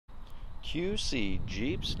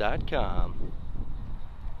QCAutoplex.com.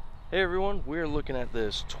 Hey everyone, we're looking at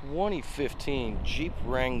this 2015 Jeep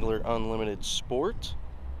Wrangler Unlimited Sport.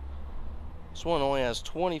 This one only has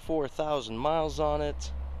 24,000 miles on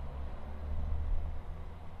it.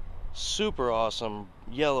 Super awesome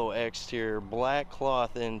yellow exterior, black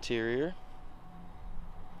cloth interior.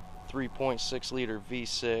 3.6 liter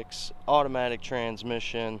V6, automatic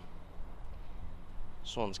transmission.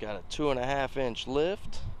 This one's got a 2.5 inch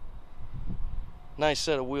lift. Nice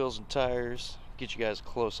set of wheels and tires. Get you guys a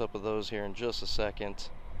close up of those here in just a second.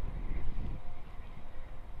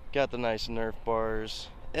 Got the nice Nerf bars,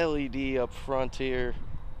 LED up front here.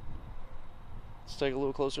 Let's take a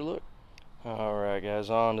little closer look. Alright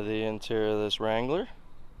guys, on to the interior of this Wrangler.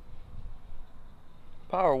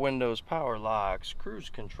 Power windows, power locks, cruise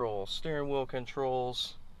control, steering wheel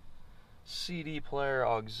controls, CD player,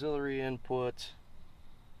 auxiliary input.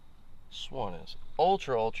 This one is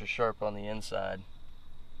ultra sharp on the inside.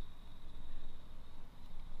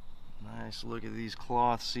 Nice look at these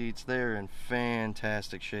cloth seats. They're in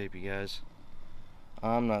fantastic shape, you guys.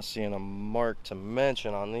 I'm not seeing a mark to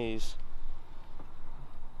mention on these.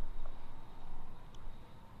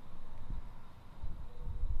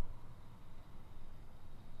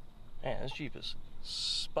 Man, this Jeep is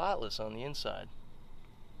spotless on the inside.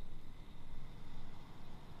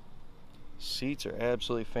 Seats are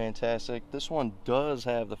absolutely fantastic. This one does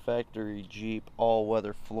have the factory Jeep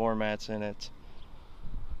all-weather floor mats in it.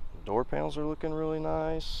 Door panels are looking really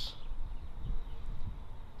nice.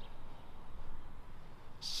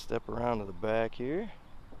 Step around to the back here.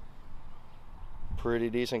 Pretty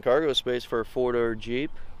decent cargo space for a four-door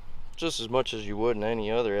Jeep. Just as much as you would in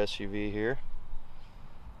any other SUV here.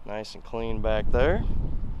 Nice and clean back there.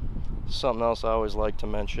 Something else I always like to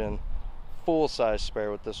mention. Full-size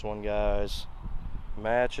spare with this one, guys.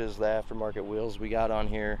 Matches the aftermarket wheels we got on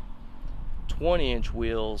here. 20-inch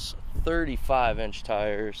wheels, 35-inch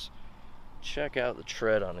tires. Check out the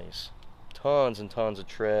tread on these. Tons and tons of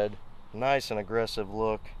tread. Nice and aggressive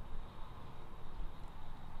look.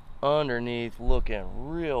 Underneath looking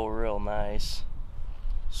real nice.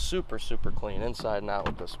 Super clean inside and out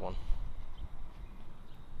with this one.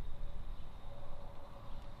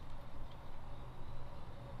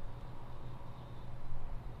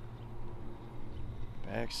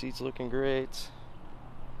 Back seats looking great.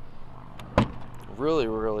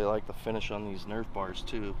 Really like the finish on these Nerf bars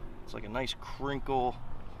too. It's like a nice crinkle,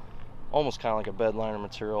 almost kind of like a bed liner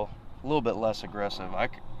material. A little bit less aggressive. I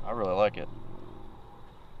really like it.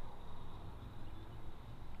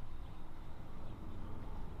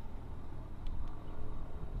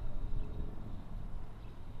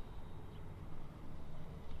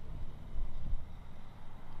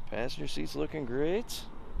 Passenger seats looking great.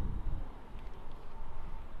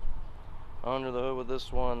 Under the hood with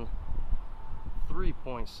this one,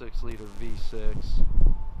 3.6 liter V6.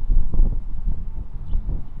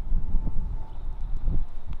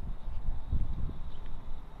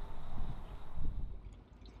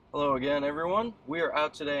 Hello again everyone. We are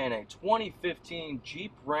out today in a 2015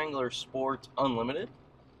 Jeep Wrangler Sport Unlimited.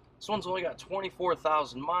 This one's only got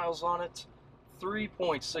 24,000 miles on it.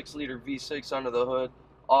 3.6 liter V6 under the hood.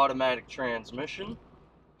 Automatic transmission.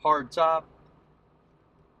 Hard top.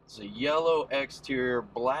 It's a yellow exterior,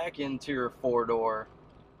 black interior four-door.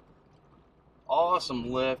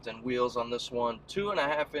 Awesome lift and wheels on this one.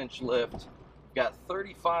 2.5 inch lift. Got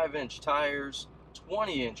 35-inch tires,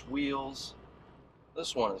 20-inch wheels.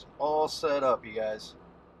 This one is all set up, you guys.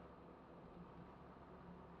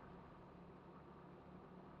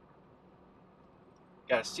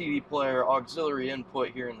 Got a CD player, auxiliary input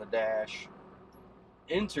here in the dash.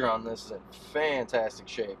 Interior on this is in fantastic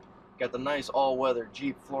shape. Got the nice all-weather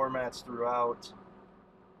Jeep floor mats throughout.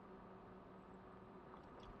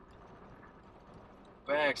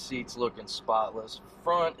 Back seats looking spotless.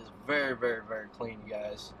 Front is very clean, you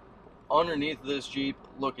guys. Underneath this Jeep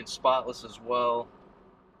looking spotless as well.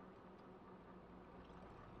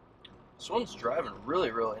 This one's driving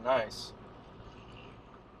really nice.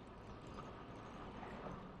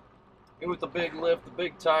 And with the big lift, the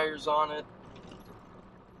big tires on it.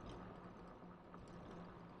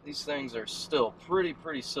 These things are still pretty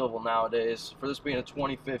civil nowadays. For this being a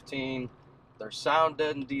 2015, they're sound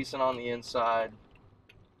dead and decent on the inside.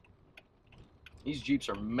 These Jeeps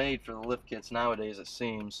are made for the lift kits nowadays, it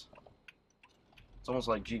seems. It's almost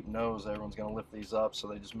like Jeep knows everyone's going to lift these up, so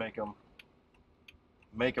they just make them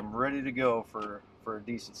ready to go for a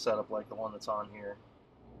decent setup like the one that's on here.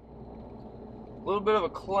 A little bit of a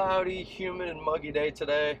cloudy, humid, and muggy day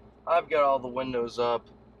today. I've got all the windows up.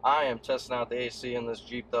 I am testing out the AC in this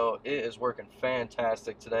Jeep though. It is working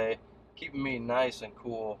fantastic today, keeping me nice and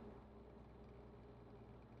cool.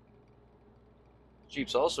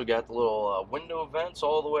 Jeep's also got the little window vents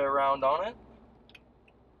all the way around on it.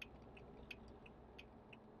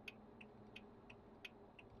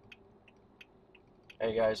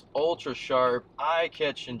 Hey guys, ultra sharp,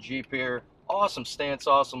 eye-catching Jeep here. Awesome stance,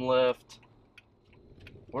 awesome lift.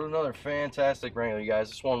 What another fantastic Wrangler, you guys.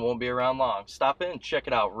 This one won't be around long. Stop in and check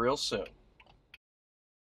it out real soon.